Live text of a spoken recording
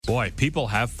Boy, people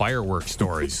have fireworks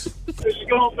stories. This is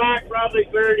going back probably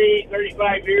 30,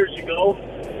 35 years ago.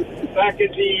 Back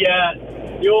at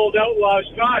the old Outlaws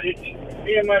Cottage,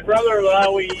 me and my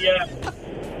brother-in-law, we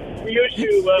used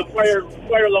to fire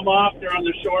them off there on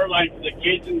the shoreline for the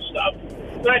kids and stuff.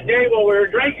 That day while we were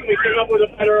drinking, we came up with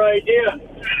a better idea,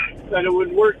 that it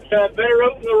would work better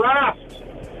out in the raft.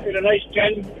 In a nice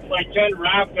 10 by 10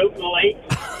 raft out in the lake.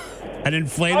 An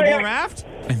inflatable raft?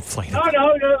 Inflatable.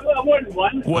 No, a wooden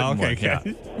one. Okay.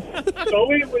 So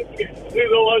we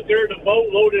go out there, the boat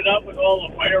loaded up with all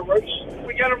the fireworks.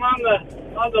 We get them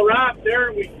on the raft there,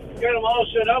 and we get them all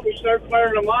set up. We start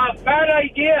firing them off. Bad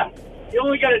idea. You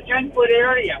only got a 10-foot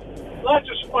area. Lots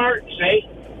of sparks, eh?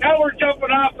 Now we're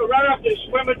jumping off the raft and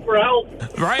swimming for help.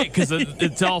 Right, because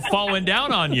it's all falling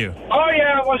down on you. Oh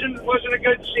yeah, it wasn't a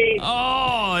good scene.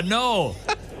 Oh, no.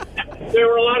 They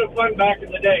were a lot of fun back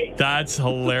in the day. That's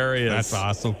hilarious. That's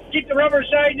awesome. Keep the rubber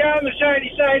side down, the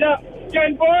shiny side up.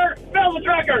 10-4, fill the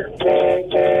trucker.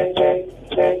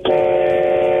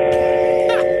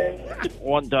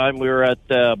 One time we were at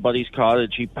Buddy's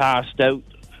cottage. He passed out.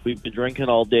 We'd been drinking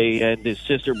all day, and his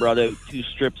sister brought out 2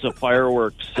 strips of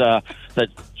fireworks that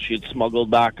she had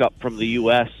smuggled back up from the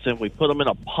U.S., and we put them in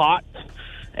a pot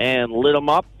and lit them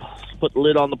up, put the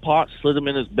lid on the pot, slid him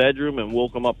in his bedroom, and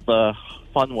woke him up the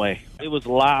fun way. It was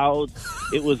loud.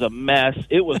 It was a mess.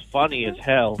 It was funny as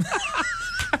hell.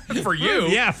 For you?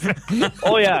 Yeah.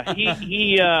 Oh, yeah.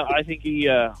 I think he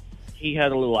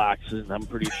had a little accident, I'm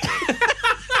pretty sure.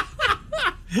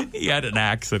 He had an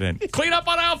accident. Clean up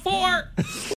on aisle 4.